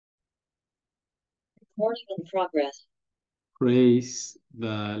Recording in progress. Praise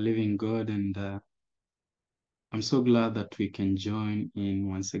the living God, and I'm so glad that we can join in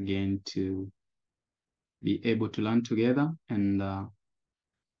once again to be able to learn together. And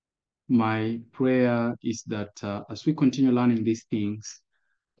my prayer is that as we continue learning these things,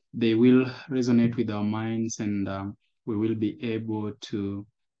 they will resonate with our minds, and we will be able to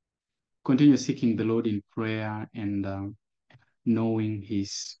continue seeking the Lord in prayer and knowing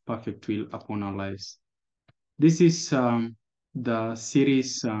His perfect will upon our lives. This is the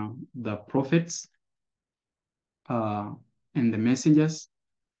series, The Prophets uh, and the Messengers.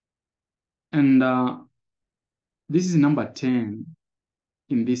 And this is number 10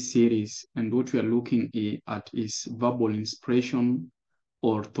 in this series. And what we are looking at is verbal inspiration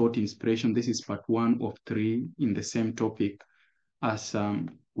or thought inspiration. This is part 1 of 3 in the same topic as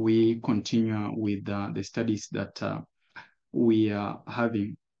we continue with the studies that we are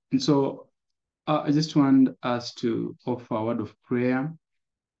having. And so I just want us to offer a word of prayer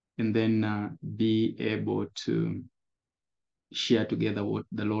and then be able to share together what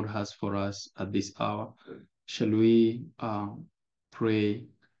the Lord has for us at this hour. Shall we pray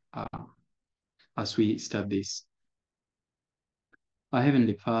as we start this? Our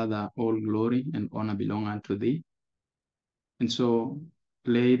Heavenly Father, all glory and honor belong unto Thee. And so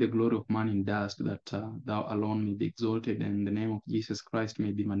lay the glory of man in dust, that Thou alone may be exalted and the name of Jesus Christ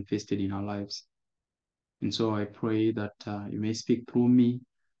may be manifested in our lives. And so I pray that You may speak through me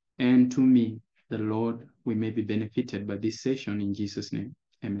and to me, the Lord, we may be benefited by this session in Jesus' name.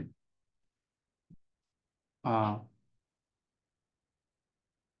 Amen. I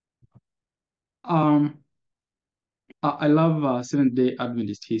love Seventh-day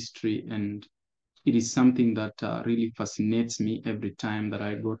Adventist history, and it is something that really fascinates me every time that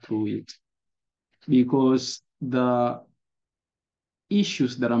I go through it, because the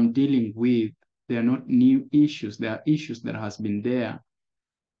issues that I'm dealing with, they are not new issues. They are issues that has been there,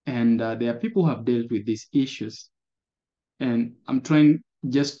 and there are people who have dealt with these issues, and I'm trying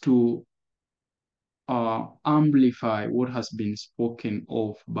just to amplify what has been spoken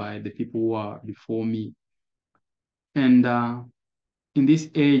of by the people who are before me. And in this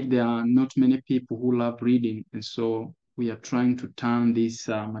age, there are not many people who love reading, and so we are trying to turn these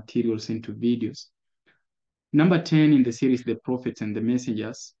materials into videos. Number 10 in the series, The Prophets and the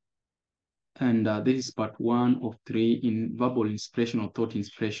Messengers, and this is part 1 of 3 in verbal inspiration or thought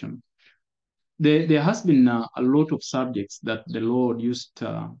inspiration. There has been a lot of subjects that the Lord used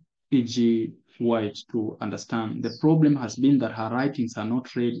E.G. White to understand. The problem has been that her writings are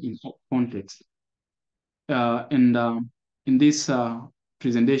not read in context. And in this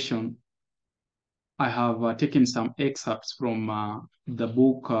presentation, I have taken some excerpts from the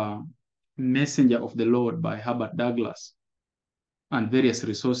book Messenger of the Lord by Herbert Douglas and various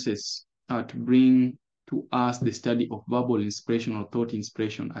resources to bring to us the study of verbal inspiration or thought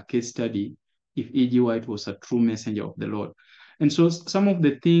inspiration, a case study if E.G. White was a true messenger of the Lord. And so some of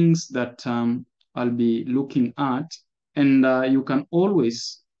the things that I'll be looking at, and you can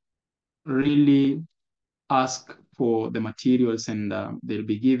always really ask for the materials, and they'll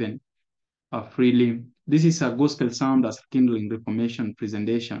be given freely. This is a Gospel Sounders Kindling Reformation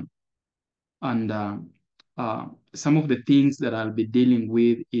presentation. And some of the things that I'll be dealing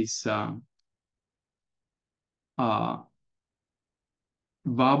with is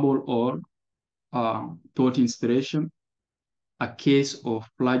verbal or thought inspiration. A case of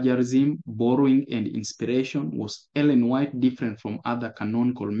plagiarism, borrowing, and inspiration. Was Ellen White different from other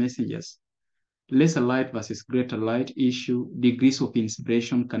canonical messengers? Lesser light versus greater light issue. Degrees of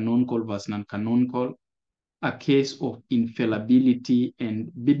inspiration, canonical versus non-canonical. A case of infallibility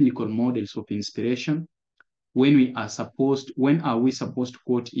and biblical models of inspiration. When are we supposed to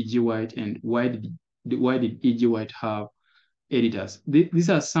quote E.G. White, and why did E.G. White have editors? These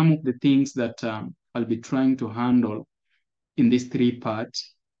are some of the things that I'll be trying to handle in these 3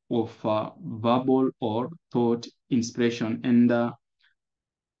 parts of verbal or thought inspiration. And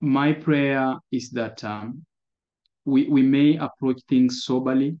my prayer is that we may approach things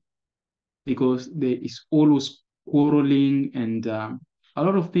soberly, because there is always quarreling and a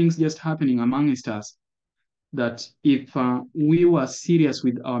lot of things just happening amongst us, that if we were serious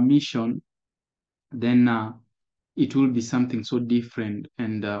with our mission, then it will be something so different,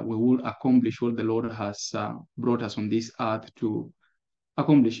 and we will accomplish what the Lord has brought us on this earth to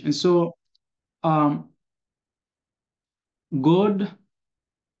accomplish. And so God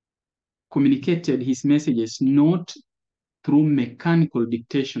communicated His messages not through mechanical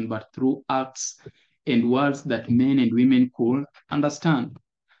dictation, but through acts and words that men and women could understand.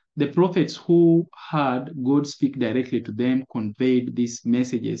 The prophets who heard God speak directly to them conveyed these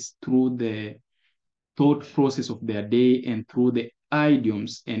messages through the thought process of their day and through the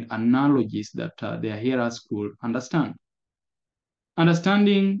idioms and analogies that their hearers could understand.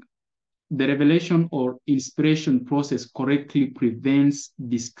 Understanding the revelation or inspiration process correctly prevents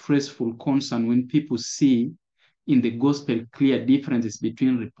distressful concern when people see in the gospel clear differences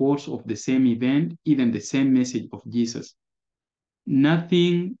between reports of the same event, even the same message of Jesus.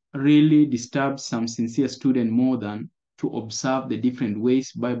 Nothing really disturbs some sincere student more than to observe the different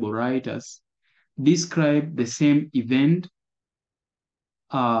ways Bible writers describe the same event,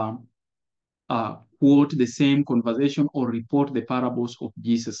 uh, quote the same conversation, or report the parables of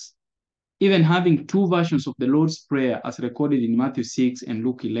Jesus. Even having two versions of the Lord's Prayer, as recorded in Matthew 6 and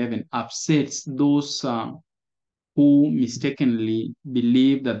Luke 11, upsets those who mistakenly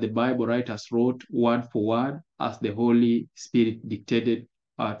believe that the Bible writers wrote word for word as the Holy Spirit dictated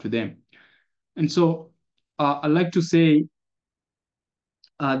to them. And so I'd like to say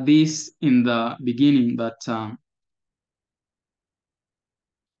this in the beginning that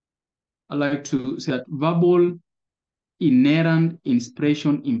I'd like to say that verbal inerrant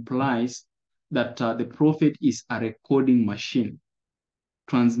inspiration implies that the prophet is a recording machine,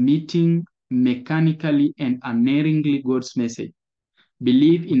 transmitting mechanically and unerringly God's message.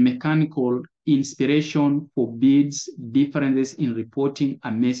 Belief in mechanical inspiration forbids differences in reporting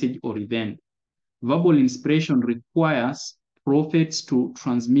a message or event. Verbal inspiration requires prophets to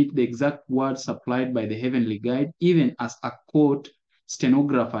transmit the exact words supplied by the heavenly guide, even as a court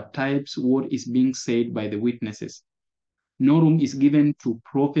stenographer types what is being said by the witnesses. No room is given to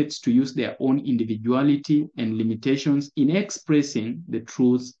prophets to use their own individuality and limitations in expressing the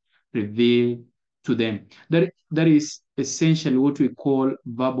truths revealed to them. That is essentially what we call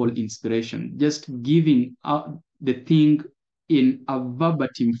verbal inspiration, just giving out the thing in a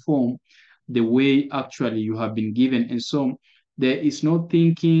verbatim form, the way actually you have been given. And so there is no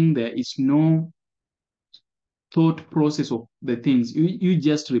thinking, there is no thought process of the things. You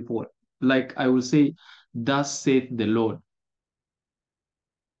just report. Like I will say, thus saith the Lord.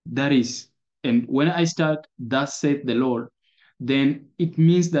 That is, and when I start, thus saith the Lord, then it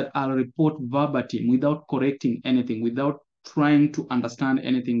means that I'll report verbatim without correcting anything, without trying to understand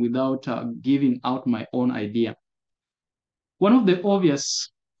anything, without giving out my own idea. One of the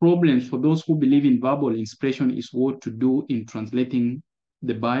obvious problems for those who believe in verbal inspiration is what to do in translating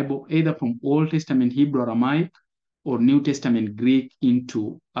the Bible, either from Old Testament Hebrew Aramaic or New Testament Greek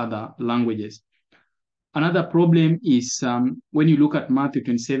into other languages. Another problem is when you look at Matthew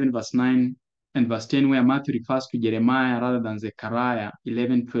 27, verse 9 and verse 10, where Matthew refers to Jeremiah rather than Zechariah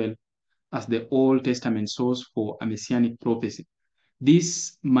 11:12 as the Old Testament source for a messianic prophecy.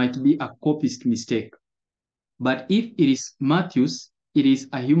 This might be a copyist mistake, but if it is Matthew's, it is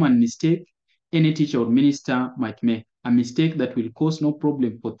a human mistake any teacher or minister might make, a mistake that will cause no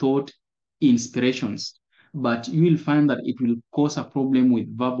problem for thought inspirations, but you will find that it will cause a problem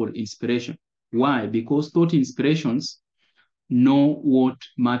with verbal inspiration. Why? Because thought inspirations know what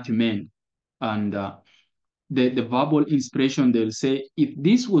Matthew meant. And the verbal inspiration, they'll say, if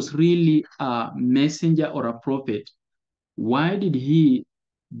this was really a messenger or a prophet, why did he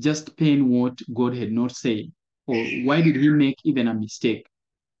just pen what God had not said? Or why did he make even a mistake?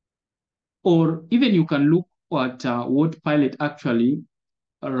 Or even you can look at what Pilate actually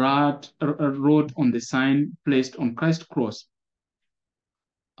wrote on the sign placed on Christ's cross.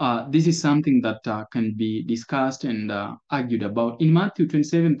 This is something that can be discussed and argued about. In Matthew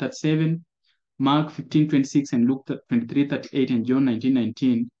 27:37, Mark 15:26, and Luke 23:38, and John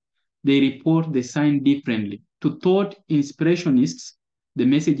 19:19, they report the sign differently. To thought inspirationists, the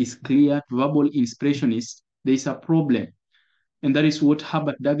message is clear. To verbal inspirationists, there is a problem. And that is what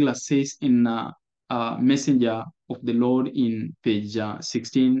Herbert Douglas says in Messenger of the Lord in page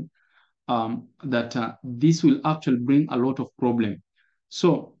 16, that this will actually bring a lot of problem.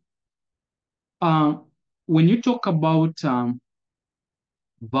 So when you talk about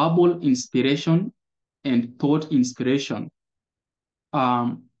verbal inspiration and thought inspiration,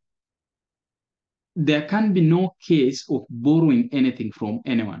 there can be no case of borrowing anything from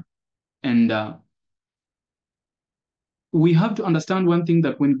anyone. And we have to understand one thing,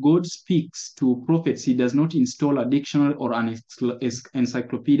 that when God speaks to prophets, he does not install a dictionary or an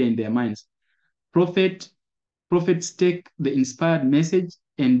encyclopedia in their minds. Prophets take the inspired message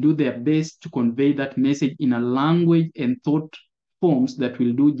and do their best to convey that message in a language and thought forms that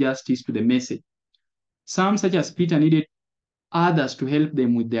will do justice to the message. Some, such as Peter, needed others to help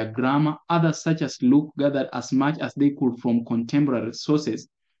them with their grammar. Others, such as Luke, gathered as much as they could from contemporary sources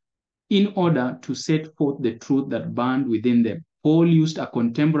in order to set forth the truth that burned within them. Paul used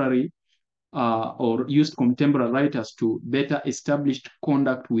contemporary writers to better establish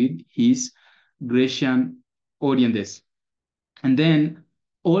conduct with his Grecian audiences. And then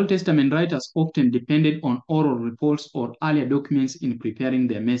Old Testament writers often depended on oral reports or earlier documents in preparing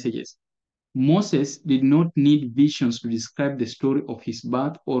their messages. Moses did not need visions to describe the story of his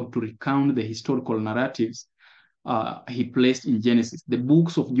birth or to recount the historical narratives he placed in Genesis. The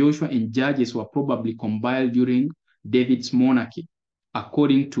books of Joshua and Judges were probably compiled during David's monarchy,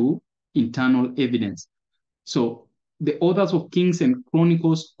 according to internal evidence. So the authors of Kings and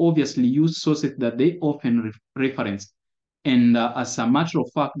Chronicles obviously used sources that they often reference. And as a matter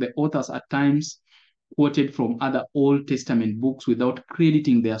of fact, the authors at times quoted from other Old Testament books without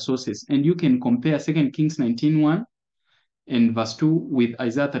crediting their sources. And you can compare 2 Kings 19:1 and verse 2 with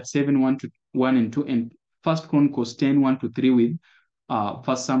Isaiah 37:1 to 1 and 2, and 1 Chronicles 10:1 to 3 with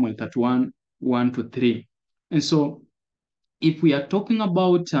 1 Samuel 31, 1 to 3. And so if we are talking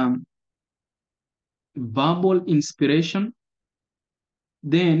about verbal inspiration,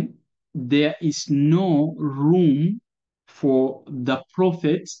 then there is no room for the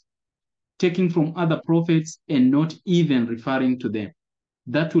prophets taking from other prophets and not even referring to them.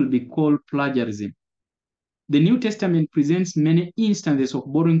 That will be called plagiarism. The New Testament presents many instances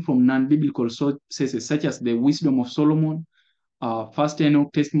of borrowing from non-biblical sources, such as the Wisdom of Solomon, First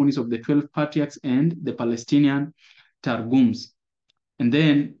Enoch, Testimonies of the 12 Patriarchs, and the Palestinian Targums. And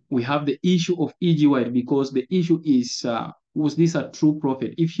then we have the issue of E.G. White, because the issue is, was this a true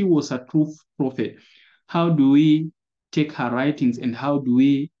prophet? If he was a true prophet, how do we take her writings and how do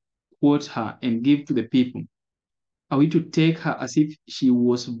we quote her and give to the people? Are we to take her as if she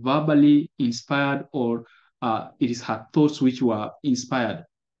was verbally inspired, or it is her thoughts which were inspired?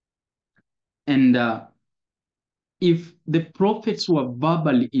 And if the prophets were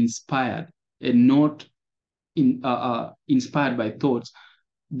verbally inspired and not inspired by thoughts,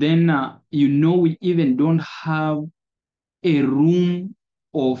 then we even don't have a room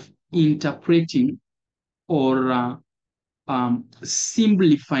of interpreting or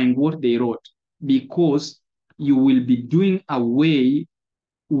simplifying what they wrote, because you will be doing away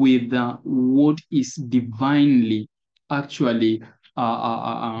with what is divinely actually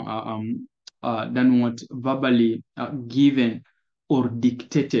than what verbally given or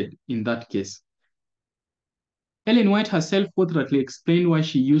dictated in that case. Ellen White herself forthrightly explained why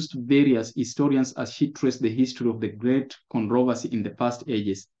she used various historians as she traced the history of the great controversy in the past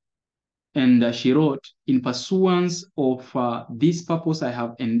ages. And she wrote, "In pursuance of this purpose, I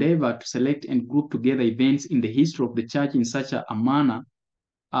have endeavored to select and group together events in the history of the church in such a manner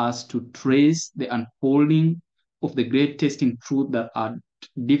as to trace the unfolding of the great testing truth that at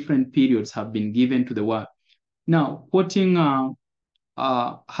different periods have been given to the world." Now, quoting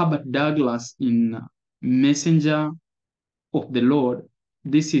Herbert Douglas in Messenger of the Lord,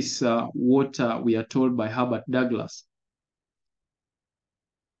 this is what we are told by Herbert Douglas.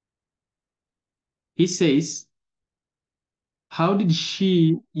 He says, how did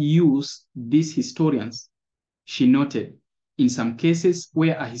she use these historians? She noted, in some cases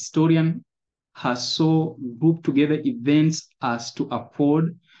where a historian has so grouped together events as to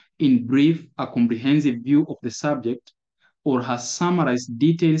afford, in brief, a comprehensive view of the subject, or has summarized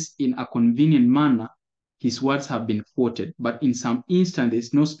details in a convenient manner, his words have been quoted. But in some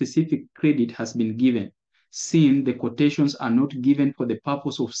instances, no specific credit has been given, seeing the quotations are not given for the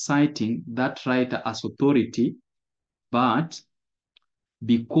purpose of citing that writer as authority, but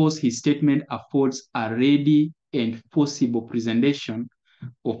because his statement affords a ready and forcible presentation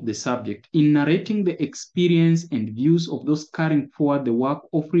of the subject. In narrating the experience and views of those carrying forward the work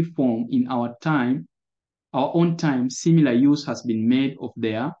of reform in our own time, similar use has been made of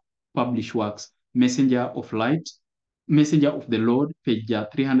their published works. Messenger of the Lord, page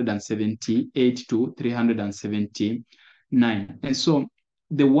 378 to 379. And so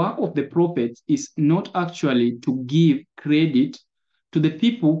the work of the prophets is not actually to give credit to the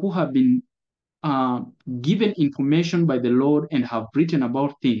people who have been given information by the Lord and have written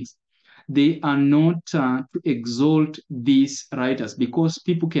about things. They are not to exalt these writers, because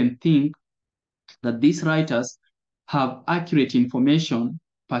people can think that these writers have accurate information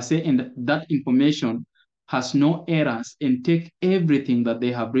per se, and that information has no errors, and take everything that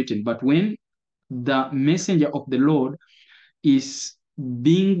they have written. But when the messenger of the Lord is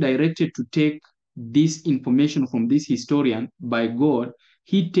being directed to take this information from this historian by God,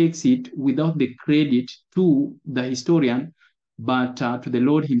 he takes it without the credit to the historian, but to the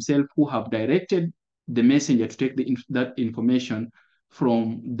Lord himself, who have directed the messenger to take that information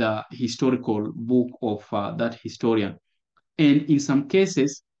from the historical book of that historian. And in some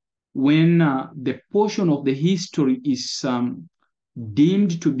cases, when the portion of the history is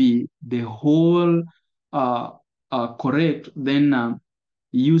deemed to be the whole correct, then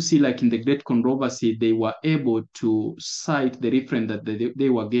you see, like in the Great Controversy, they were able to cite the reference that they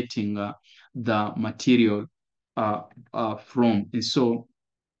were getting the material uh, from. And so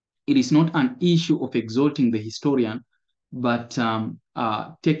it is not an issue of exalting the historian, but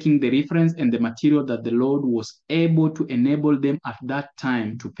taking the reference and the material that the Lord was able to enable them at that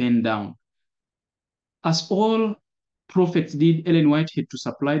time to pen down. As all prophets did, Ellen White had to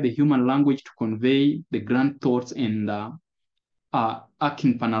supply the human language to convey the grand thoughts and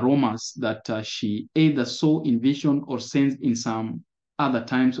arcing panoramas that she either saw in vision or sensed in some other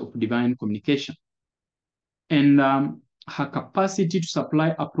times of divine communication. And her capacity to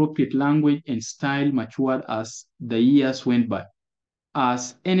supply appropriate language and style matured as the years went by.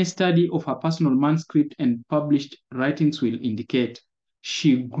 As any study of her personal manuscript and published writings will indicate,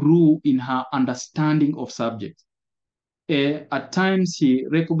 she grew in her understanding of subjects. At times, she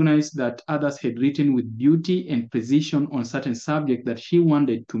recognized that others had written with beauty and precision on certain subjects that she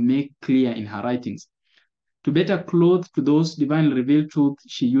wanted to make clear in her writings. To better clothe to those divinely revealed truths,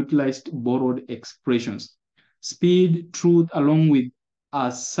 she utilized borrowed expressions. Speed, truth, along with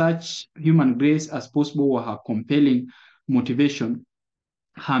as such human grace as possible were her compelling motivation.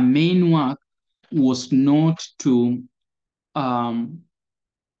 Her main work was not to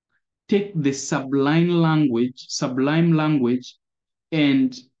take the sublime language,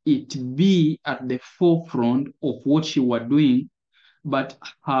 and it be at the forefront of what she was doing, but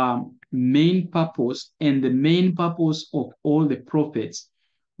her main purpose and the main purpose of all the prophets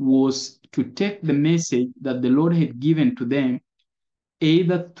was to take the message that the Lord had given to them,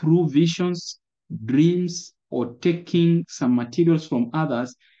 either through visions, dreams, or taking some materials from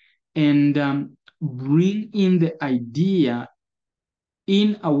others, and bring in the idea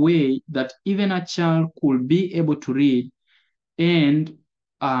in a way that even a child could be able to read and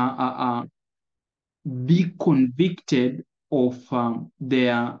be convicted of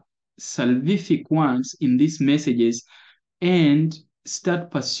their salvific ones in these messages and start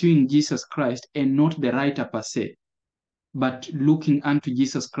pursuing Jesus Christ, and not the writer per se, but looking unto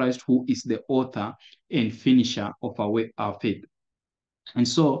Jesus Christ, who is the author and finisher of our faith. And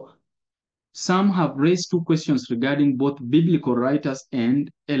so some have raised two questions regarding both biblical writers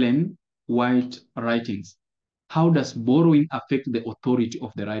and Ellen White writings. How does borrowing affect the authority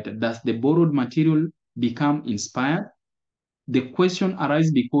of the writer? Does the borrowed material become inspired? The question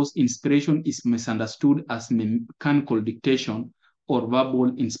arises because inspiration is misunderstood as mechanical dictation or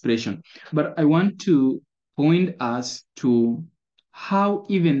verbal inspiration. But I want to point us to how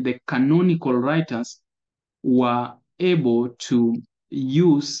even the canonical writers were able to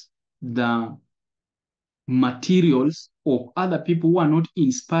use the materials of other people who are not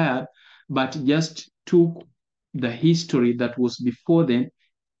inspired, but just took the history that was before them,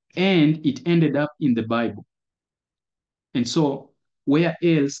 and it ended up in the Bible. And so, where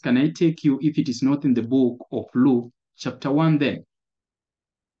else can I take you if it is not in the book of Luke, chapter 1 then?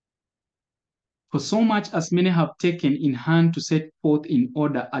 For so much as many have taken in hand to set forth in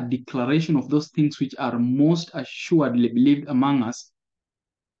order a declaration of those things which are most assuredly believed among us,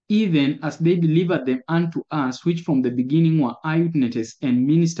 even as they delivered them unto us, which from the beginning were eyewitnesses and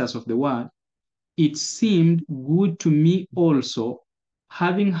ministers of the word, it seemed good to me also,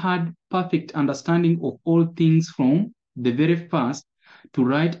 having had perfect understanding of all things from the very first, to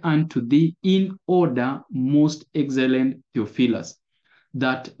write unto thee in order, most excellent Theophilus,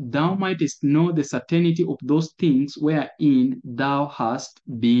 that thou mightest know the certainty of those things wherein thou hast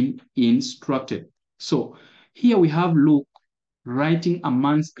been instructed. So here we have Luke writing a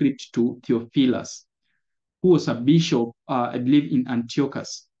manuscript to Theophilus, who was a bishop, I believe, in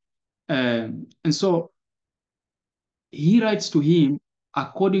Antiochus. And so he writes to him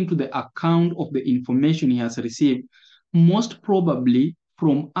according to the account of the information he has received, most probably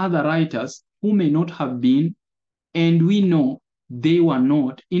from other writers who may not have been, and we know they were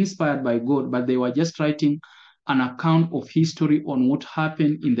not inspired by God, but they were just writing an account of history on what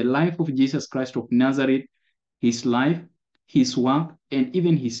happened in the life of Jesus Christ of Nazareth, his life, his work, and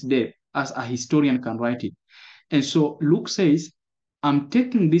even his death, as a historian can write it. And so Luke says, I'm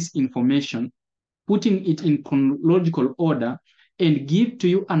taking this information, putting it in chronological order, and give to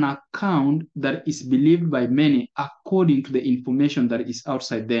you an account that is believed by many according to the information that is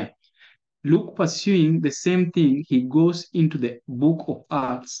outside there. Luke, pursuing the same thing, he goes into the book of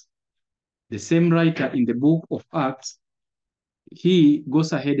Acts. The same writer in the book of Acts, he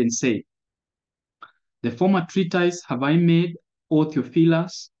goes ahead and says, the former treatise have I made, O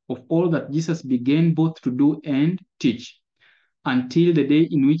Theophilus, of all that Jesus began both to do and teach, until the day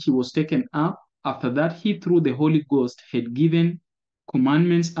in which he was taken up. After that, he through the Holy Ghost had given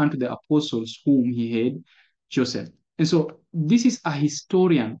commandments unto the apostles whom he had chosen. And so this is a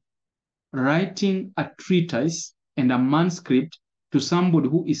historian writing a treatise and a manuscript to somebody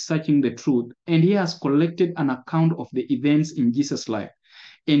who is searching the truth, and he has collected an account of the events in Jesus' life,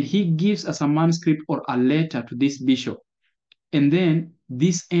 and he gives as a manuscript or a letter to this bishop. And then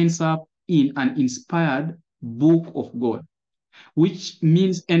this ends up in an inspired book of God, which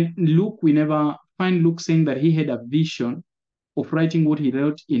means, and Luke, we never find Luke saying that he had a vision of writing what he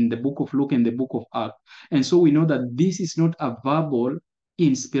wrote in the book of Luke and the book of Acts. And so we know that this is not a verbal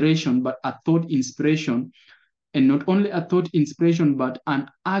inspiration, but a thought inspiration. And not only a thought inspiration, but an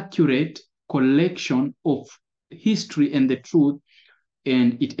accurate collection of history and the truth.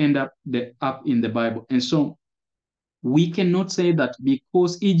 And it ended up in the Bible. And so we cannot say that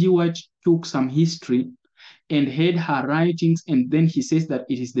because E.G. White took some history and had her writings, and then he says that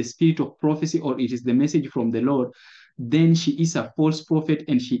it is the spirit of prophecy or it is the message from the Lord, then she is a false prophet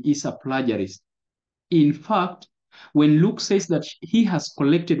and she is a plagiarist. In fact, when Luke says that he has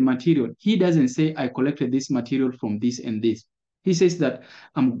collected material, he doesn't say, I collected this material from this and this. He says that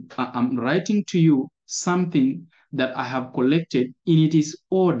I'm writing to you something that I have collected in its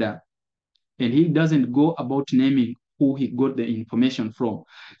order. And he doesn't go about naming who he got the information from.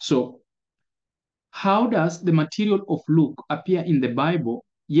 So how does the material of Luke appear in the Bible,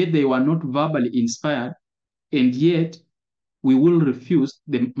 yet they were not verbally inspired, and yet we will refuse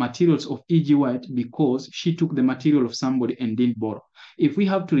the materials of E.G. White because she took the material of somebody and didn't borrow? If we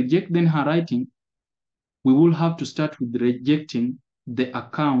have to reject then her writing, we will have to start with rejecting the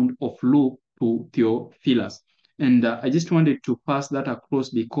account of Luke to Theophilus. And I just wanted to pass that across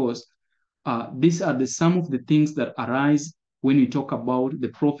because these are some of the things that arise when we talk about the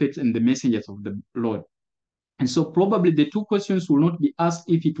prophets and the messengers of the Lord. And so probably the two questions will not be asked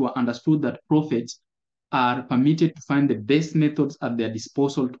if it were understood that prophets are permitted to find the best methods at their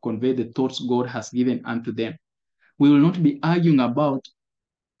disposal to convey the thoughts God has given unto them. We will not be arguing about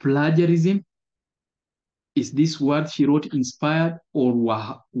plagiarism. Is this word she wrote inspired, or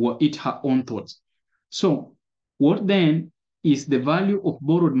were it her own thoughts? So what then is the value of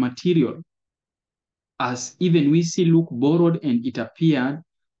borrowed material, as even we see Luke borrowed and it appeared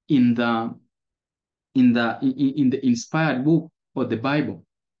in the inspired book or the Bible?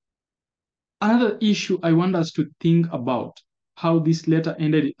 Another issue I want us to think about how this letter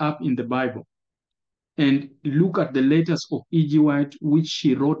ended up in the Bible, and look at the letters of E.G. White, which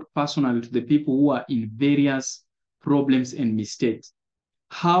she wrote personally to the people who are in various problems and mistakes.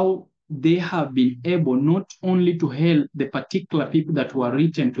 How they have been able not only to help the particular people that were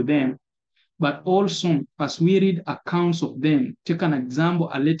written to them, but also as we read accounts of them. Take an example,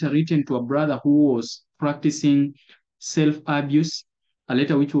 a letter written to a brother who was practicing self-abuse, a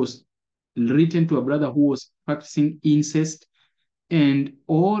letter which was written to a brother who was practicing incest and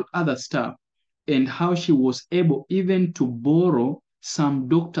all other stuff, and how she was able even to borrow some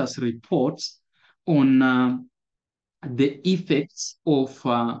doctors' reports on the effects of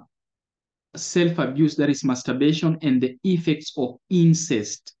self-abuse, that is masturbation, and the effects of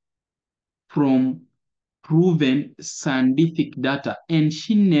incest from proven scientific data. And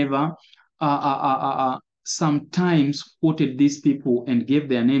she never sometimes quoted these people and gave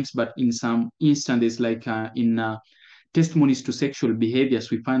their names, but in some instances, like in testimonies to sexual behaviors,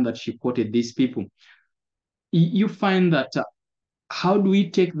 we find that she quoted these people. You find that how do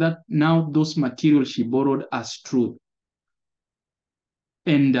we take that now, those materials she borrowed as truth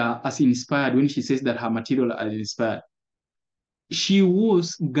and as inspired, when she says that her material are inspired? She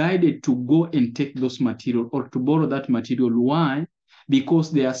was guided to go and take those material or to borrow that material. Why?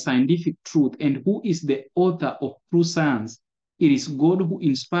 Because they are scientific truth. And who is the author of true science? It is God who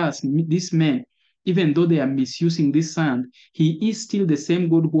inspires these men. Even though they are misusing this science, he is still the same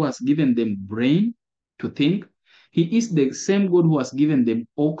God who has given them brain to think. He is the same God who has given them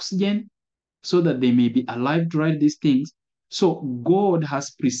oxygen so that they may be alive to write these things. So God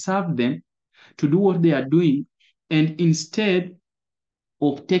has preserved them to do what they are doing. And instead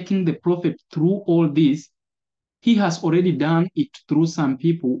of taking the prophet through all this, he has already done it through some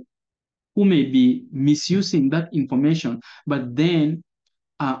people who may be misusing that information, but then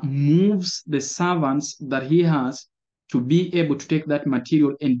moves the servants that he has to be able to take that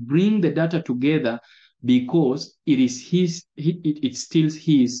material and bring the data together, because it is it steals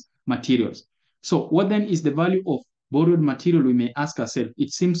his materials. So what then is the value of borrowed material, we may ask ourselves? It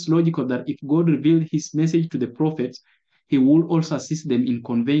seems logical that if God revealed his message to the prophets, he will also assist them in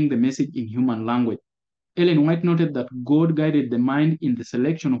conveying the message in human language. Ellen White noted that God guided the mind in the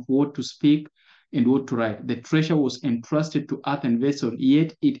selection of what to speak and what to write. The treasure was entrusted to earthen vessel,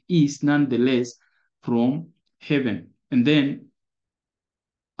 yet it is nonetheless from heaven. And then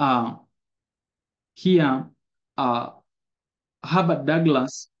here uh, Herbert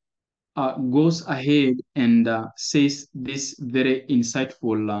Douglas goes ahead and says this very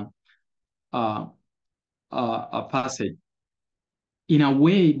insightful passage. In a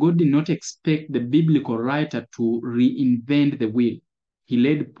way, God did not expect the biblical writer to reinvent the wheel. He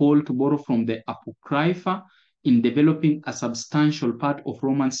led Paul to borrow from the Apocrypha in developing a substantial part of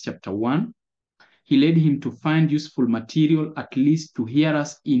Romans chapter 1. He led him to find useful material, at least to hear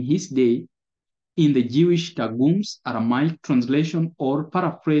us in his day, in the Jewish Targums, Aramaic translation, or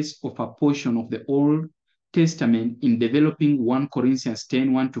paraphrase of a portion of the Old Testament in developing 1 Corinthians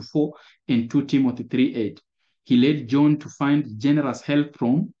 10, 1 to 4, and 2 Timothy 3, 8. He led John to find generous help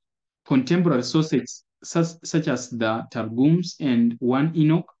from contemporary sources such as the Targums and 1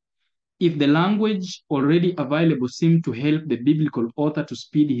 Enoch. If the language already available seemed to help the biblical author to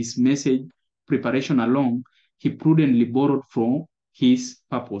speed his message preparation along, he prudently borrowed from his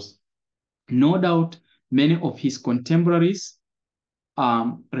purpose. No doubt, many of his contemporaries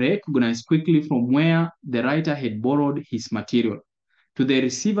recognized quickly from where the writer had borrowed his material. To the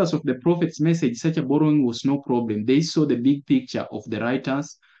receivers of the prophet's message, such a borrowing was no problem. They saw the big picture of the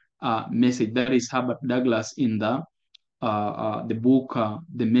writer's message. That is Herbert Douglas in the book,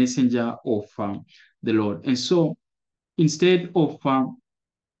 The Messenger of the Lord. And so instead of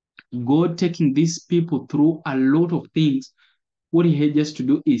God taking these people through a lot of things, what he had just to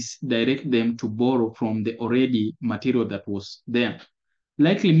do is direct them to borrow from the already material that was there.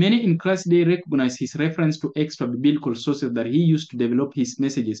 Likely, many in Christ's day recognize his reference to extra biblical sources that he used to develop his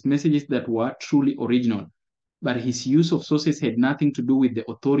messages that were truly original. But his use of sources had nothing to do with the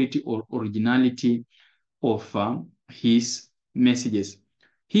authority or originality of his messages.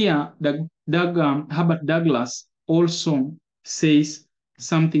 Here, Herbert Douglas also says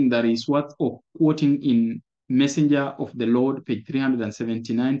something that is worth of quoting in Messenger of the Lord, page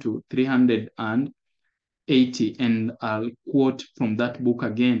 379 to 380, and I'll quote from that book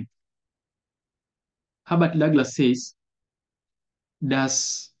again. Herbert Douglas says,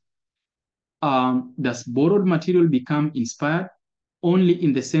 does borrowed material become inspired? Only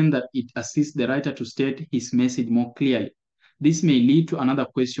in the sense that it assists the writer to state his message more clearly. This may lead to another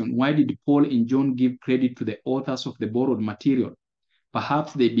question. Why did Paul and John give credit to the authors of the borrowed material?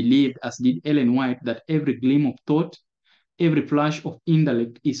 Perhaps they believed, as did Ellen White, that every gleam of thought, every flash of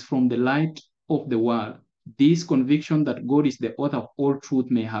intellect is from the light of the world. This conviction that God is the author of all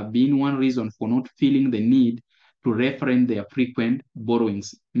truth may have been one reason for not feeling the need to reference their frequent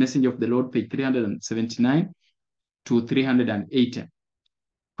borrowings. Messenger of the Lord, page 379 to 380.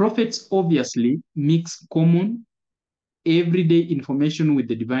 Prophets obviously mix common, everyday information with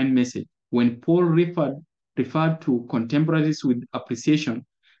the divine message. When Paul referred to contemporaries with appreciation,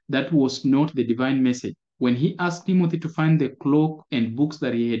 that was not the divine message. When he asked Timothy to find the cloak and books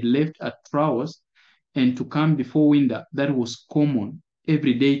that he had left at Troas and to come before winter, that was common,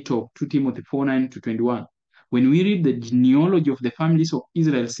 everyday talk, 2 Timothy 4:9 to 21. When we read the genealogy of the families of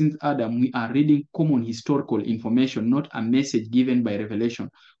Israel since Adam, we are reading common historical information, not a message given by revelation,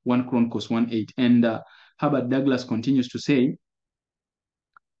 1 Chronicles 1:8. And Herbert Douglas continues to say,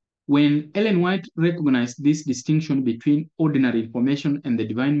 when Ellen White recognized this distinction between ordinary information and the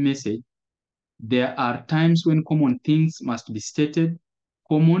divine message, there are times when common things must be stated,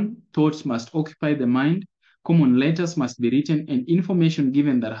 common thoughts must occupy the mind, common letters must be written, and information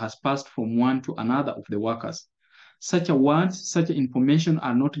given that has passed from one to another of the workers. Such words, such information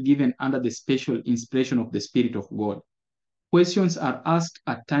are not given under the special inspiration of the Spirit of God. Questions are asked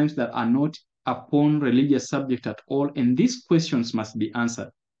at times that are not upon religious subject at all, and these questions must be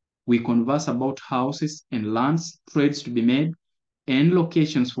answered. We converse about houses and lands, trades to be made, and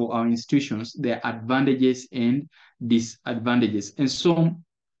locations for our institutions, their advantages and disadvantages. And so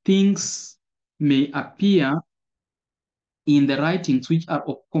things may appear in the writings which are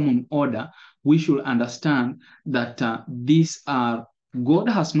of common order. We should understand that God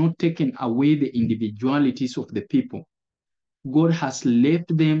has not taken away the individualities of the people. God has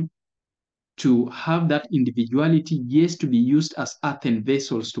left them to have that individuality, yes, to be used as earthen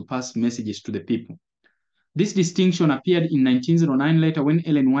vessels to pass messages to the people. This distinction appeared in 1909 later when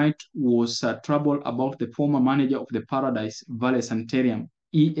Ellen White was troubled about the former manager of the Paradise Valley Sanitarium,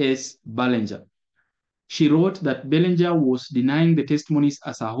 E.S. Ballinger. She wrote that Ballinger was denying the testimonies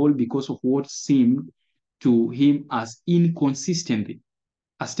as a whole because of what seemed to him as inconsistency.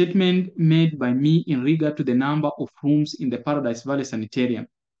 A statement made by me in regard to the number of rooms in the Paradise Valley Sanitarium.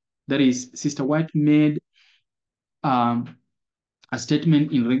 That is, Sister White made a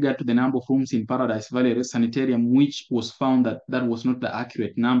statement in regard to the number of rooms in Paradise Valley Sanitarium, which was found that that was not the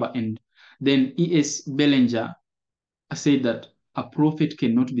accurate number. And then E.S. Ballinger said that a prophet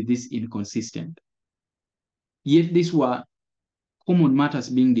cannot be this inconsistent. yet these were common matters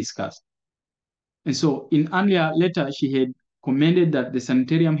being discussed. And so in earlier letter, she had commented that the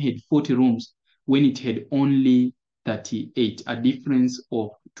sanitarium had 40 rooms when it had only 38, a difference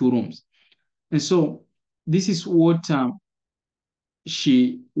of 2 rooms. And so this is what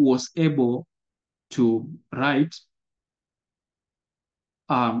she was able to write.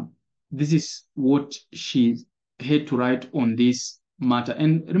 This is what she had to write on this matter.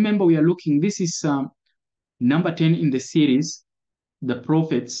 And remember, we are looking, this is number 10 in the series, the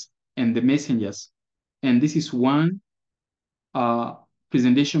prophets and the messengers. And this is one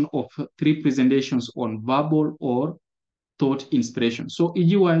presentation of 3 presentations on verbal or thought inspiration. So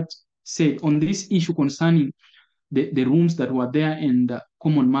E.G. White said on this issue concerning the rooms that were there and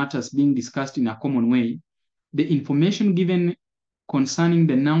common matters being discussed in a common way, the information given concerning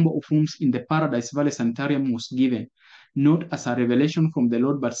the number of rooms in the Paradise Valley Sanitarium was given, not as a revelation from the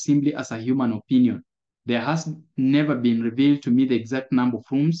Lord, but simply as a human opinion. There has never been revealed to me the exact number of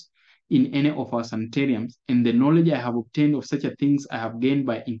rooms in any of our sanitariums, and the knowledge I have obtained of such a things I have gained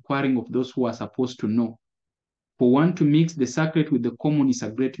by inquiring of those who are supposed to know. For one to mix the sacred with the common is a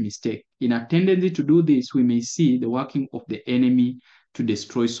great mistake. In a tendency to do this, we may see the working of the enemy to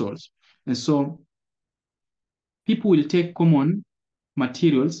destroy souls. And so people will take common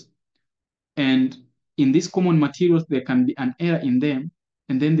materials, and in these common materials, there can be an error in them.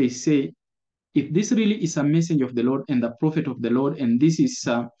 And then they say, if this really is a message of the Lord and the prophet of the Lord, and this is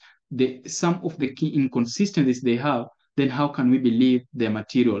some of the key inconsistencies they have, then how can we believe their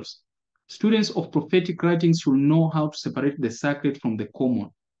materials? Students of prophetic writings should know how to separate the sacred from the common.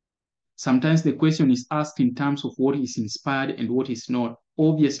 Sometimes the question is asked in terms of what is inspired and what is not.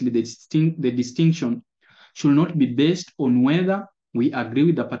 Obviously, the distinction should not be based on whether we agree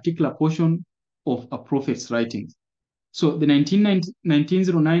with a particular portion of a prophet's writings. So the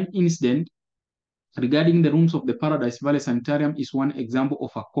 1909 incident regarding the rooms of the Paradise Valley Sanitarium is one example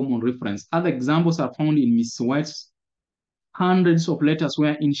of a common reference. Other examples are found in Miss White's hundreds of letters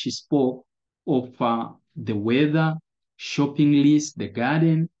wherein she spoke of the weather, shopping list, the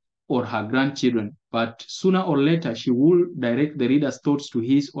garden, or her grandchildren. But sooner or later, she will direct the reader's thoughts to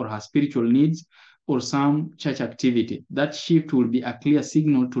his or her spiritual needs or some church activity. That shift will be a clear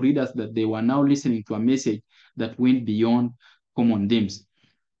signal to readers that they were now listening to a message that went beyond common themes.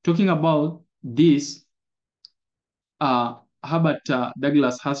 Talking about this, Herbert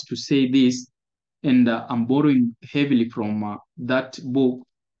Douglas has to say this, and I'm borrowing heavily from that book.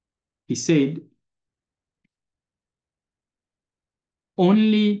 He said,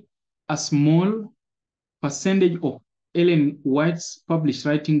 only a small percentage of Ellen White's published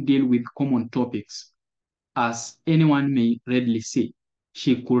writing deal with common topics, as anyone may readily see.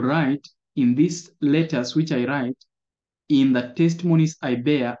 She could write, in these letters which I write, in the testimonies I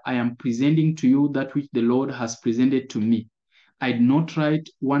bear, I am presenting to you that which the Lord has presented to me. I did not write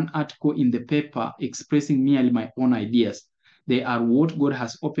one article in the paper expressing merely my own ideas. They are what God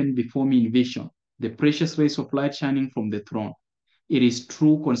has opened before me in vision, the precious rays of light shining from the throne. It is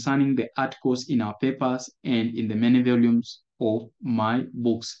true concerning the articles in our papers and in the many volumes of my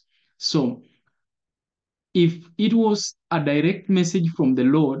books. So, if it was a direct message from the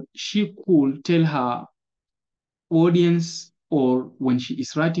Lord, she could tell her audience, or when she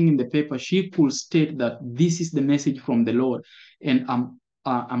is writing in the paper, she could state that this is the message from the Lord, and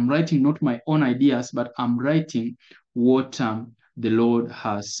I'm writing not my own ideas, but I'm writing what the Lord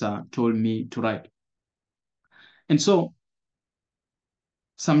has told me to write. And so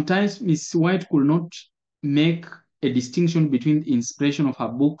sometimes Miss White could not make a distinction between the inspiration of her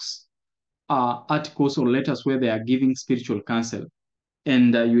books, articles, or letters where they are giving spiritual counsel.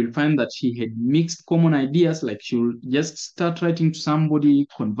 And you will find that she had mixed common ideas, like she will just start writing to somebody,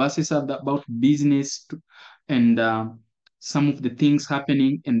 converses about business and some of the things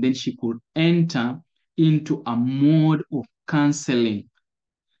happening, and then she could enter into a mode of counseling.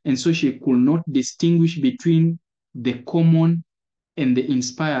 And so she could not distinguish between the common and the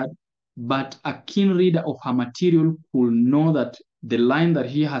inspired, but a keen reader of her material could know that the line that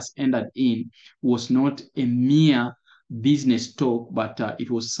he has entered in was not a mere business talk, but it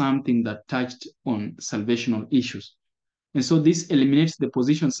was something that touched on salvational issues. And so this eliminates the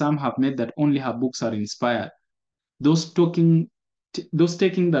position some have made that only her books are inspired. Those taking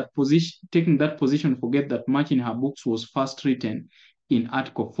that position forget that much in her books was first written in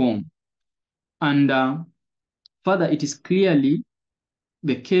article form. And further, it is clearly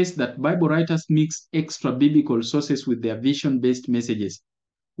the case that Bible writers mix extra biblical sources with their vision-based messages.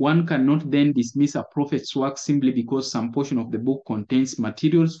 One cannot then dismiss a prophet's work simply because some portion of the book contains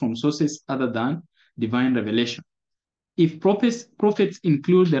materials from sources other than divine revelation. If prophets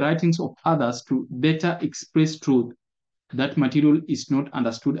include the writings of others to better express truth, that material is not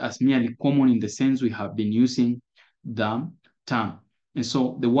understood as merely common in the sense we have been using the term. And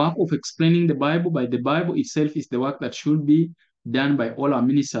so the work of explaining the Bible by the Bible itself is the work that should be done by all our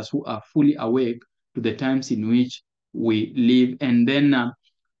ministers who are fully awake to the times in which we live. And then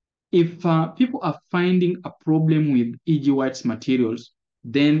if people are finding a problem with E.G. White's materials,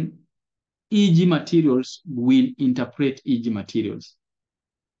 then E.G. materials will interpret E.G. materials.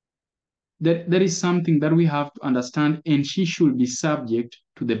 That is something that we have to understand, and she should be subject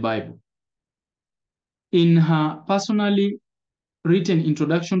to the Bible. In her personally written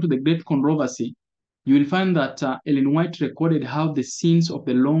introduction to the Great Controversy, you will find that Ellen White recorded how the scenes of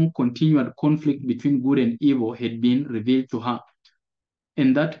the long continued conflict between good and evil had been revealed to her.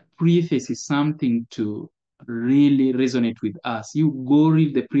 And that preface is something to really resonate with us. You go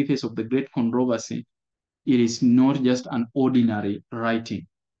read the preface of the Great Controversy. It is not just an ordinary writing.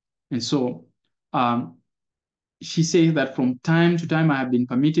 And so she says that from time to time I have been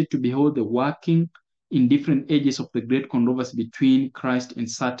permitted to behold the working in different ages of the great controversy between Christ and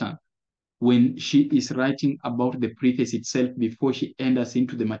Satan, when she is writing about the preface itself before she enters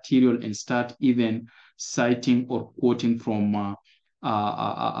into the material and start even citing or quoting from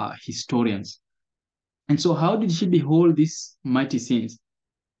historians. And so how did she behold these mighty scenes?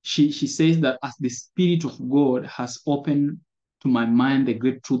 She says that as the Spirit of God has opened to my mind the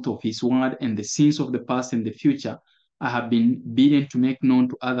great truth of his word and the sins of the past and the future, I have been bidden to make known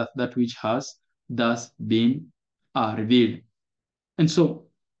to others that which has thus been revealed. And so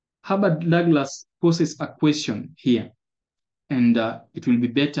Herbert Douglas poses a question here, and it will be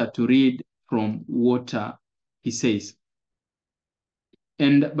better to read from what he says.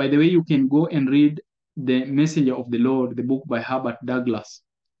 And by the way, you can go and read The Messenger of the Lord, the book by Herbert Douglas.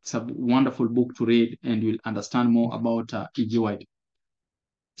 It's a wonderful book to read, and you'll understand more about E.G. White.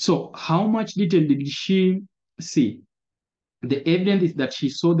 So how much detail did she see? The evidence is that she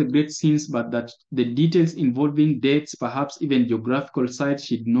saw the great scenes, but that the details involving dates, perhaps even geographical sites,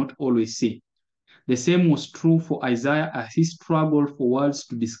 she did not always see. The same was true for Isaiah as he struggled for words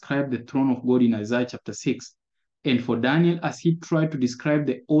to describe the throne of God in Isaiah chapter 6, and for Daniel as he tried to describe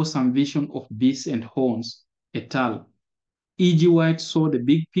the awesome vision of beasts and horns, etal. E.G. White saw the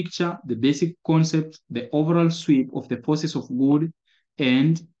big picture, the basic concept, the overall sweep of the forces of good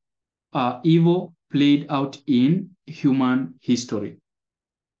and evil played out in human history.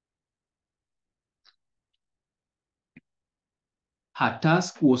 Her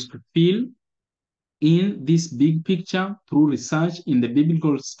task was to fill in this big picture through research in the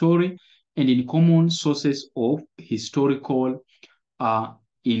biblical story and in common sources of historical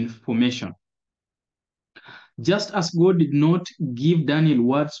information. Just as God did not give Daniel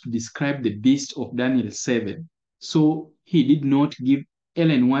words to describe the beast of Daniel 7, so he did not give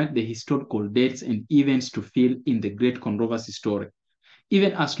Ellen White the historical dates and events to fill in the great controversy story.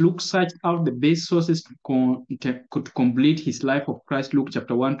 Even as Luke searched out the best sources to complete his life of Christ, Luke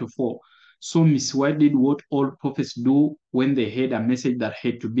chapter 1 to 4, so Miss White did what all prophets do when they had a message that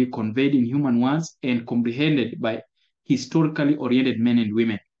had to be conveyed in human words and comprehended by historically oriented men and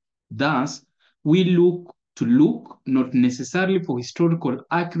women. Thus, we look to Luke not necessarily for historical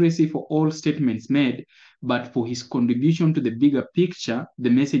accuracy for all statements made, but for his contribution to the bigger picture, the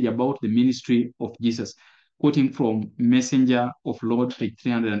message about the ministry of Jesus. Quoting from Messenger of Lord, page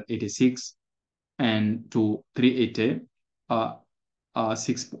 386 and to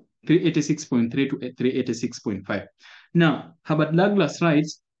 386.3 to 386.5. Now, Herbert Douglas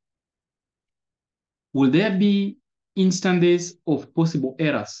writes, will there be instances of possible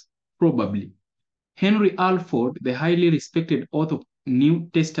errors? Probably. Henry Alford, the highly respected author of New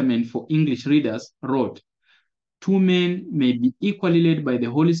Testament for English readers, wrote, two men may be equally led by the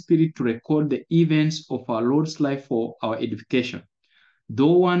Holy Spirit to record the events of our Lord's life for our edification.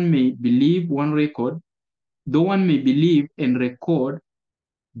 Though one may believe and record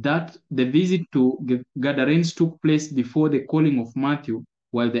that the visit to Gadarenes took place before the calling of Matthew,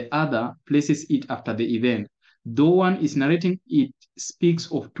 while the other places it after the event. Though one is narrating it speaks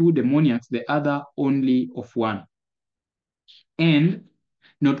of two demoniacs, the other only of one. And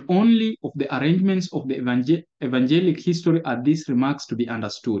not only of the arrangements of the evangelic history are these remarks to be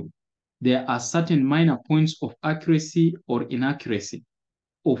understood. There are certain minor points of accuracy or inaccuracy,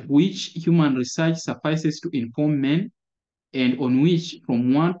 of which human research suffices to inform men, and on which,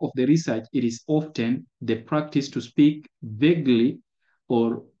 from one of the research, it is often the practice to speak vaguely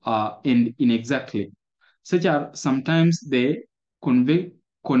or and inexactly. Such are sometimes the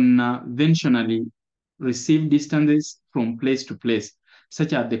conventionally received distances from place to place.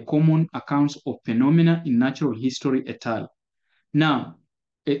 such as the common accounts of phenomena in natural history et al. Now,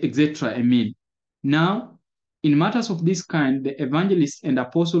 etc. I mean, now, in matters of this kind, the evangelists and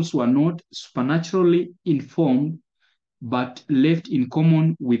apostles were not supernaturally informed, but left in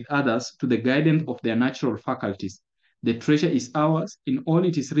common with others to the guidance of their natural faculties. The treasure is ours in all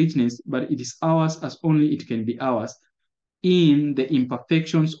its richness, but it is ours as only it can be ours in the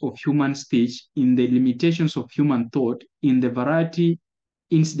imperfections of human speech, in the limitations of human thought, in the variety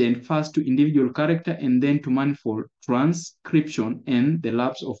incident first to individual character and then to manifold transcription and the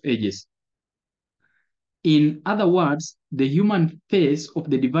lapse of ages. In other words, the human face of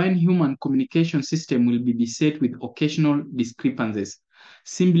the divine human communication system will be beset with occasional discrepancies,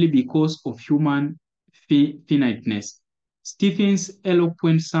 simply because of human finiteness. Stephen's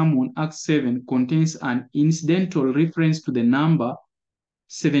eloquent sermon, Acts 7, contains an incidental reference to the number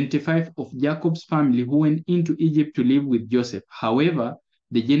 75 of Jacob's family who went into Egypt to live with Joseph. However,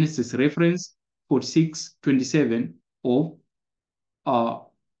 the Genesis reference 46:27 of uh,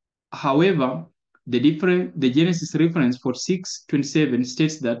 however, the Genesis reference for 6:27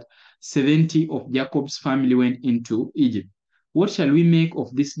 states that 70 of Jacob's family went into Egypt. What shall we make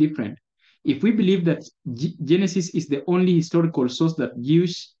of this difference? If we believe that Genesis is the only historical source that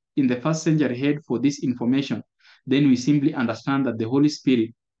Jews in the first century had for this information, then we simply understand that the Holy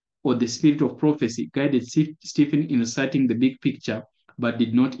Spirit or the spirit of prophecy guided Stephen in reciting the big picture but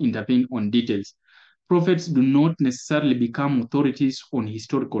did not intervene on details. Prophets do not necessarily become authorities on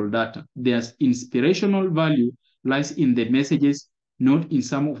historical data. Their inspirational value lies in the messages, not in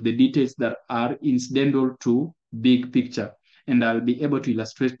some of the details that are incidental to big picture. And I'll be able to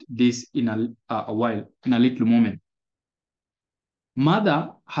illustrate this in a while, in a little moment. Mother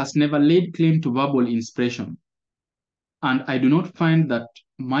has never laid claim to verbal inspiration, and I do not find that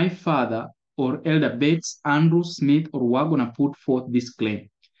my father or Elder Bates, Andrew Smith, or Wagner put forth this claim.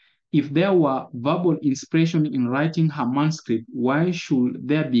 If there were verbal inspiration in writing her manuscript, why should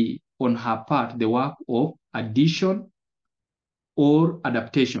there be on her part the work of addition or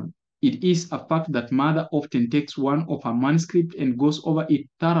adaptation? It is a fact that Mother often takes one of her manuscripts and goes over it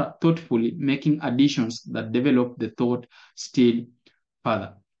thoughtfully, making additions that develop the thought still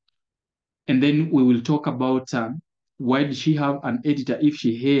further. And then we will talk about why did she have an editor if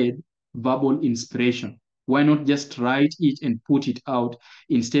she had verbal inspiration? Why not just write it and put it out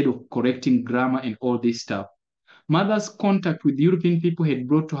instead of correcting grammar and all this stuff? Mother's contact with European people had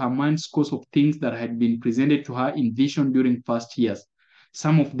brought to her mind scores of things that had been presented to her in vision during past years,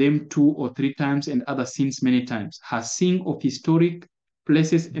 some of them 2 or 3 times and other scenes many times. Her seeing of historic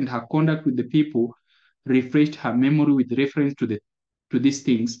places and her contact with the people refreshed her memory with reference to these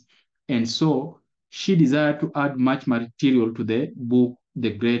things, and so she desired to add much material to the book, The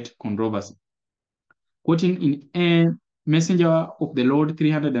Great Controversy. Quoting in a Messenger of the Lord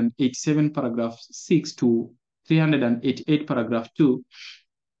 387 paragraph 6 to 388 paragraph 2,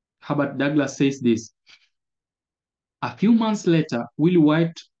 Herbert Douglas says this: a few months later, Will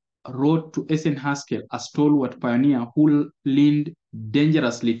White wrote to S.N. Haskell, a stalwart pioneer who leaned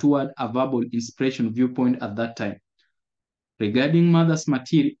dangerously toward a verbal inspiration viewpoint at that time. Regarding Mother's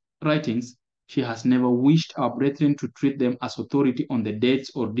writings, she has never wished our brethren to treat them as authority on the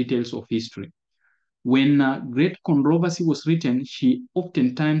dates or details of history. When Great Controversy was written, she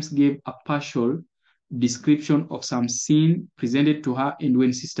oftentimes gave a partial description of some scene presented to her, and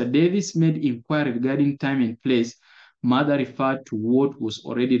when Sister Davis made inquiry regarding time and place, Mother referred to what was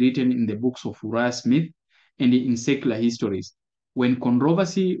already written in the books of Uriah Smith and in secular histories. When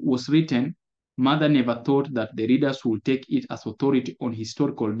Controversy was written, Mother never thought that the readers would take it as authority on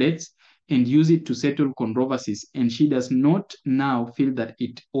historical dates and use it to settle controversies, and she does not now feel that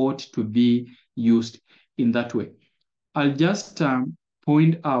it ought to be used in that way. I'll just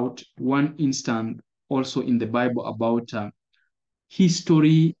point out one instance also in the Bible about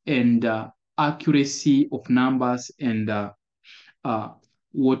history and accuracy of numbers and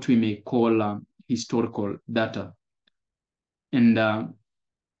what we may call historical data. And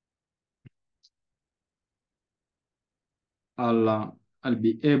I'll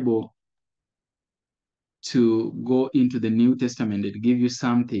be able to go into the New Testament and give you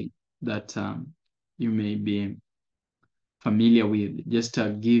something that you may be familiar with. Just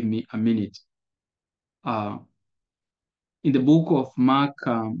give me a minute. In the book of Mark,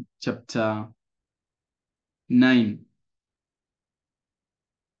 chapter 9,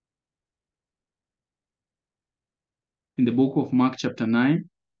 in the book of Mark, chapter 9,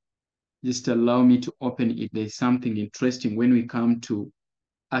 just allow me to open it. There's something interesting when we come to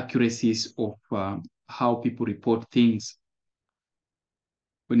accuracies of how people report things.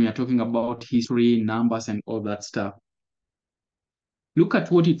 When we are talking about history, numbers, and all that stuff. Look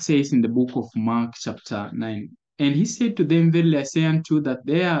at what it says in the book of Mark, chapter 9. And he said to them, verily I say unto you, that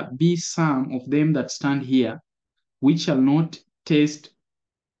there be some of them that stand here, which shall not taste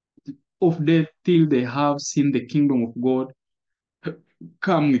of death till they have seen the kingdom of God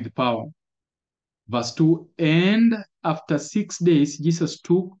come with power. Verse 2, and after 6 days, Jesus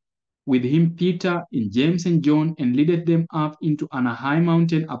took with him Peter and James and John and led them up into an high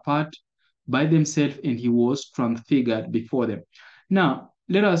mountain apart by themselves, and he was transfigured before them. Now,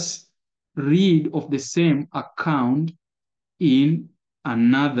 let us read of the same account in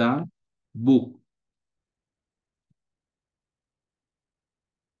another book.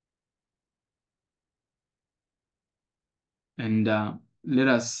 And let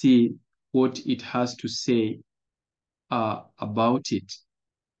us see what it has to say about it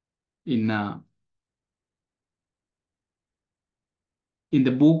in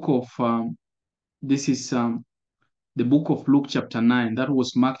the book of this is the book of Luke chapter 9. That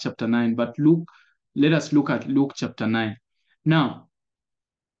was Mark chapter 9, but let us look at Luke chapter 9. Now,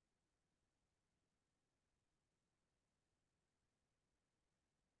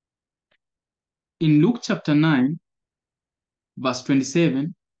 in Luke chapter 9, verse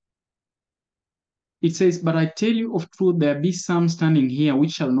 27, it says, but I tell you of truth, there be some standing here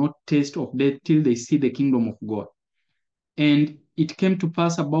which shall not taste of death till they see the kingdom of God. And it came to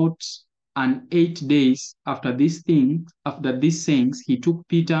pass about an 8 days after these sayings, he took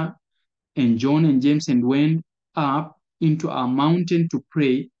Peter and John and James and went up into a mountain to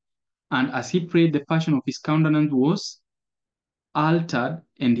pray. And as he prayed, the fashion of his countenance was altered,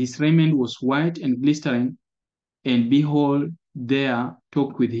 and his raiment was white and glistering. And behold, there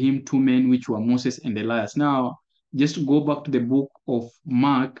talked with him two men, which were Moses and Elias. Now, just go back to the book of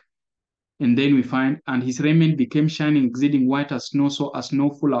Mark, and then we find, and his raiment became shining, exceeding white as snow, so as no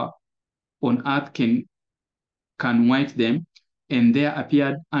fuller on earth can white them. And there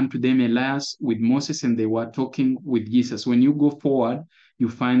appeared unto them Elias with Moses, and they were talking with Jesus. When you go forward, you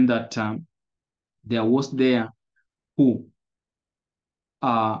find that there was there who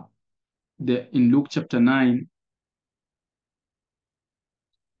in Luke chapter 9,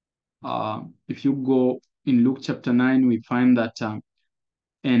 if you go in Luke chapter 9, we find that,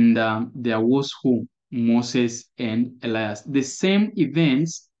 and there was who? Moses and Elias. The same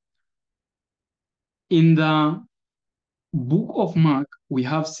events in the book of Mark, we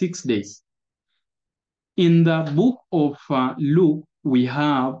have 6 days. In the book of Luke, we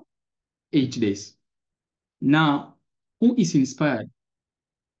have 8 days. Now, who is inspired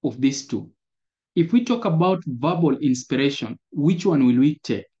of these two? If we talk about verbal inspiration, which one will we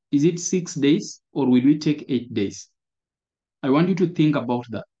take? Is it 6 days or will we take 8 days? I want you to think about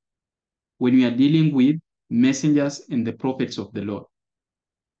that when we are dealing with messengers and the prophets of the Lord.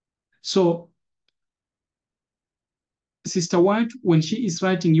 So, Sister White, when she is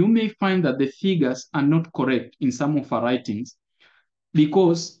writing, you may find that the figures are not correct in some of her writings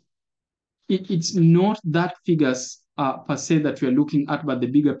because it's not that figures per se that we are looking at, but the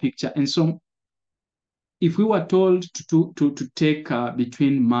bigger picture. And so, if we were told to take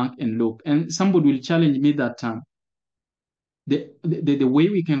between Mark and Luke, and somebody will challenge me that the way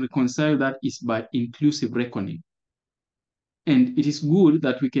we can reconcile that is by inclusive reckoning. And it is good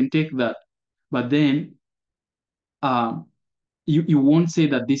that we can take that, but then you won't say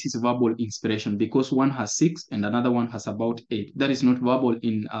that this is verbal inspiration because one has 6 and another one has about 8. That is not verbal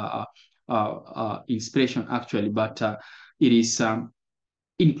in inspiration actually, but it is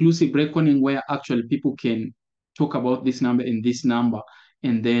inclusive reckoning where actually people can talk about this number and this number,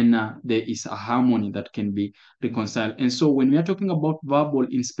 and then there is a harmony that can be reconciled. And so when we are talking about verbal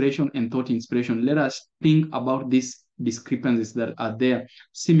inspiration and thought inspiration, let us think about these discrepancies that are there,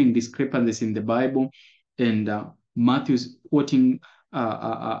 seeming discrepancies in the Bible, and Matthew's quoting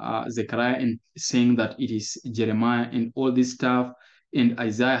Zechariah and saying that it is Jeremiah and all this stuff, and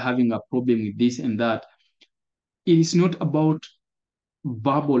Isaiah having a problem with this and that. It is not about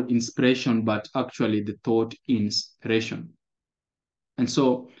verbal inspiration, but actually the thought inspiration. And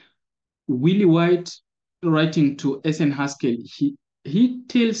so Willie White, writing to S.N. Haskell, he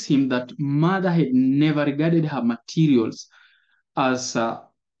tells him that Mother had never regarded her materials as a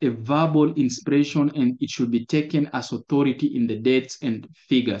verbal inspiration, and it should be taken as authority in the dates and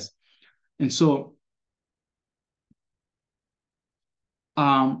figures. And so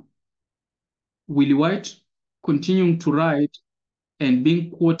Willie White, continuing to write and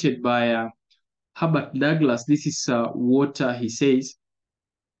being quoted by Herbert Douglas, this is what he says.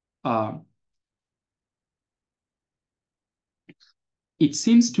 It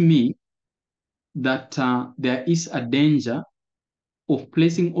seems to me that there is a danger of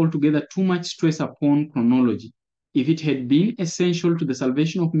placing altogether too much stress upon chronology. If it had been essential to the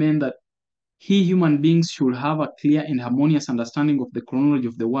salvation of men that human beings should have a clear and harmonious understanding of the chronology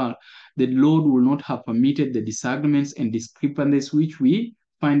of the world, the Lord will not have permitted the disagreements and discrepancies which we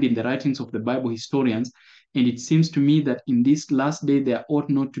find in the writings of the Bible historians. And it seems to me that in this last day, there ought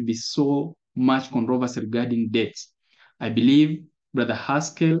not to be so much controversy regarding dates. I believe, Brother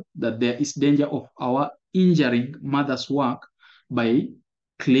Haskell, that there is danger of our injuring mother's work by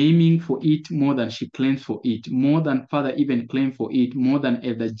claiming for it more than she claims for it, more than Father even claimed for it, more than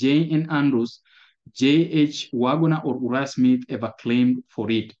Elder J. N. Andrews, J. H. Wagner, or Uriah Smith ever claimed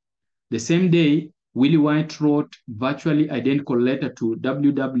for it. The same day, Willie White wrote virtually identical letter to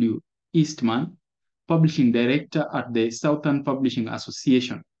W. W. Eastman, publishing director at the Southern Publishing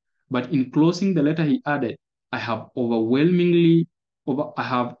Association. But in closing the letter, he added, I have overwhelming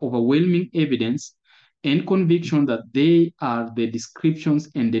evidence and conviction that they are the descriptions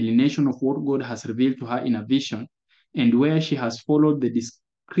and delineation of what God has revealed to her in a vision, and where she has followed the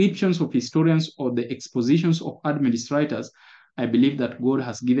descriptions of historians or the expositions of administrators, I believe that God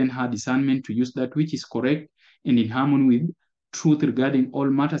has given her discernment to use that which is correct and in harmony with truth regarding all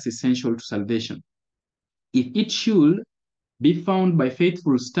matters essential to salvation. If it should be found by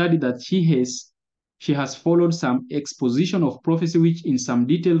faithful study that she has followed some exposition of prophecy which in some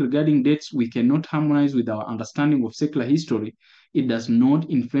detail regarding dates we cannot harmonize with our understanding of secular history, it does not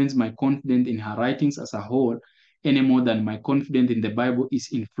influence my confidence in her writings as a whole any more than my confidence in the Bible is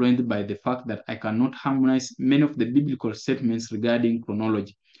influenced by the fact that I cannot harmonize many of the biblical statements regarding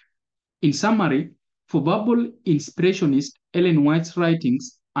chronology. In summary, for Bible inspirationist, Ellen White's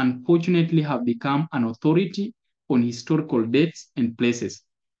writings unfortunately have become an authority on historical dates and places.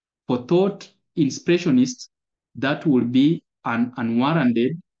 For thought inspirationists, that will be an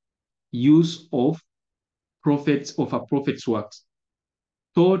unwarranted use of a prophet's works.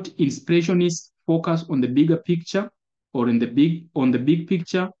 Thought inspirationists focus on the bigger picture, or on the big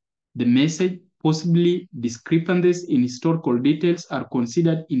picture, the message. Possibly discrepancies in historical details are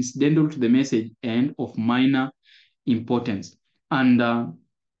considered incidental to the message and of minor importance. And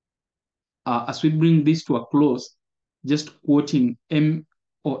as we bring this to a close, just quoting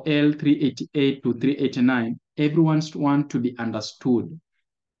MOL 388 to 389, everyone's want to be understood.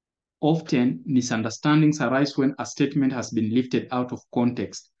 Often, misunderstandings arise when a statement has been lifted out of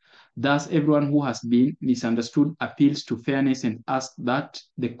context. Thus, everyone who has been misunderstood appeals to fairness and asks that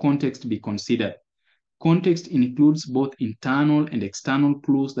the context be considered. Context includes both internal and external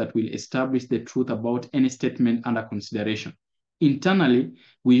clues that will establish the truth about any statement under consideration. Internally,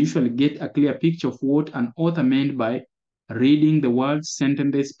 we usually get a clear picture of what an author meant by reading the words,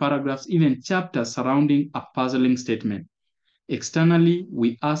 sentences, paragraphs, even chapters surrounding a puzzling statement. Externally,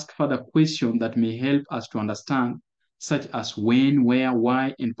 we ask further questions that may help us to understand, such as when, where,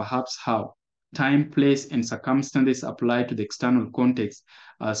 why, and perhaps how. Time, place, and circumstances apply to the external context,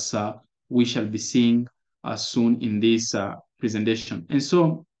 as we shall be seeing soon in this presentation. And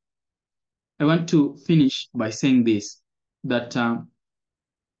so I want to finish by saying this, that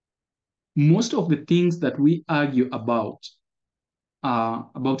most of the things that we argue about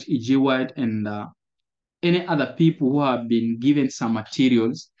E.G. White and any other people who have been given some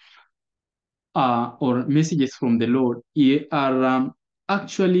materials or messages from the Lord are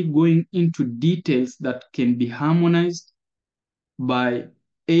actually going into details that can be harmonized by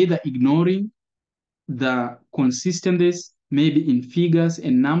either ignoring the consistencies, maybe in figures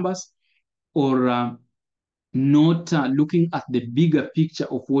and numbers, or not looking at the bigger picture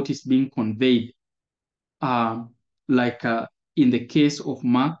of what is being conveyed. Like in the case of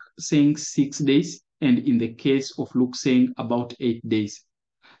Mark saying 6 days, and in the case of Luke saying about 8 days.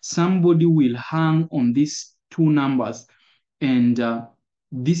 Somebody will hang on these two numbers, and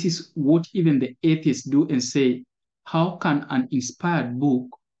this is what even the atheists do and say, how can an inspired book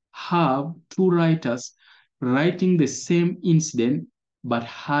have two writers writing the same incident but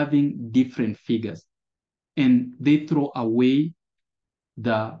having different figures? And they throw away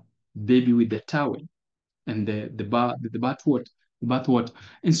the baby with the towel and the bathwater.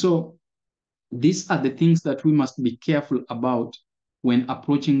 And so these are the things that we must be careful about when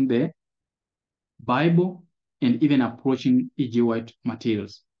approaching the Bible and even approaching E.G. White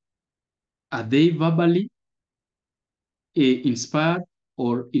materials. Are they verbally inspired,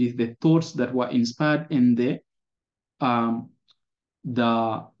 or it is the thoughts that were inspired and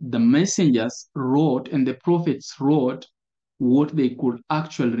the messengers wrote and the prophets wrote what they could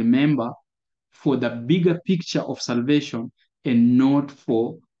actually remember for the bigger picture of salvation, and not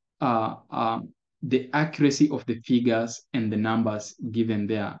for the accuracy of the figures and the numbers given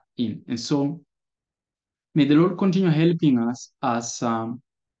therein. And so may the Lord continue helping us as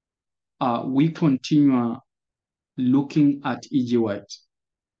we continue looking at E.G. White,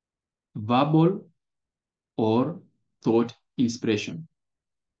 verbal or thought inspiration.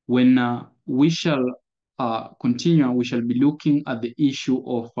 When we shall continue, we shall be looking at the issue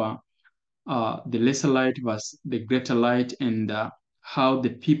of the lesser light versus the greater light, and how the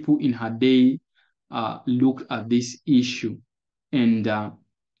people in her day looked at this issue, and uh,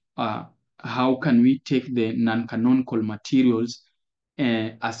 how can we take the non-canonical materials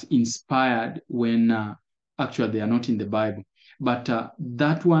as inspired when actually they are not in the Bible. But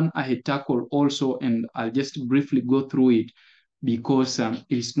that one I had tackled also, and I'll just briefly go through it because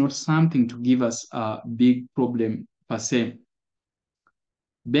it's not something to give us a big problem per se.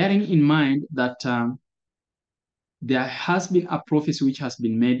 Bearing in mind that there has been a prophecy which has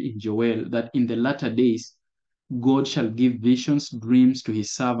been made in Joel that in the latter days, God shall give visions, dreams to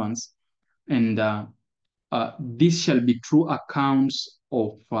his servants, and these shall be true accounts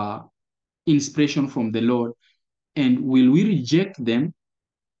of inspiration from the Lord. And will we reject them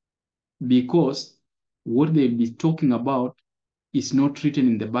because what they'll be talking about is not written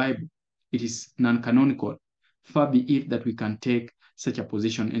in the Bible? It is non-canonical. Far be it that we can take such a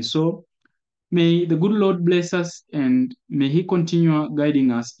position. And so may the good Lord bless us, and may he continue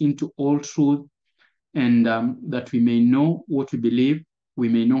guiding us into all truth, and that we may know what we believe, we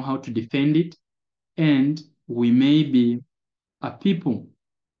may know how to defend it, and we may be a people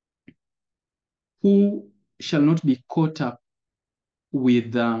who shall not be caught up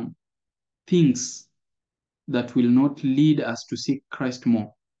with things that will not lead us to seek Christ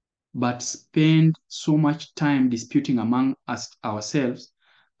more, but spend so much time disputing among us ourselves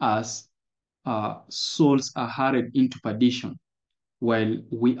as souls are hurried into perdition, while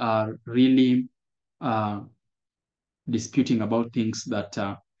we are really uh, disputing about things that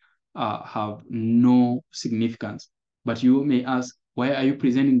have no significance. But you may ask, why are you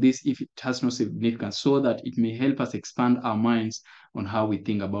presenting this if it has no significance? So that it may help us expand our minds on how we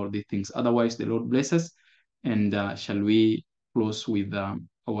think about these things. Otherwise, the Lord bless us. And shall we close with a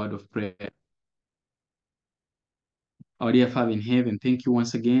word of prayer? Our dear Father in heaven, thank you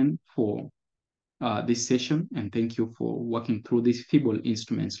once again for this session, and thank you for working through these feeble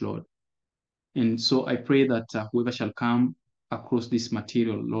instruments, Lord. And so I pray that whoever shall come across this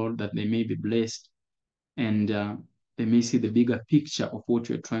material, Lord, that they may be blessed, and they may see the bigger picture of what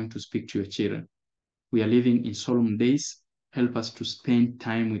you're trying to speak to your children. We are living in solemn days. Help us to spend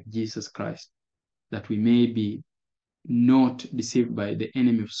time with Jesus Christ, that we may be not deceived by the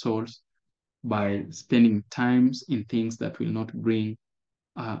enemy of souls by spending times in things that will not bring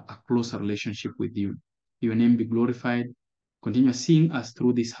a closer relationship with you. Your name be glorified. Continue seeing us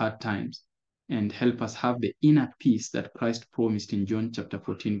through these hard times, and help us have the inner peace that Christ promised in John chapter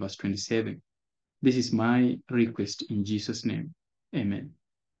 14, verse 27. This is my request in Jesus' name. Amen.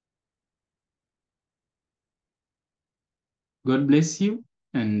 God bless you,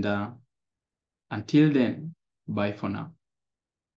 and until then, bye for now.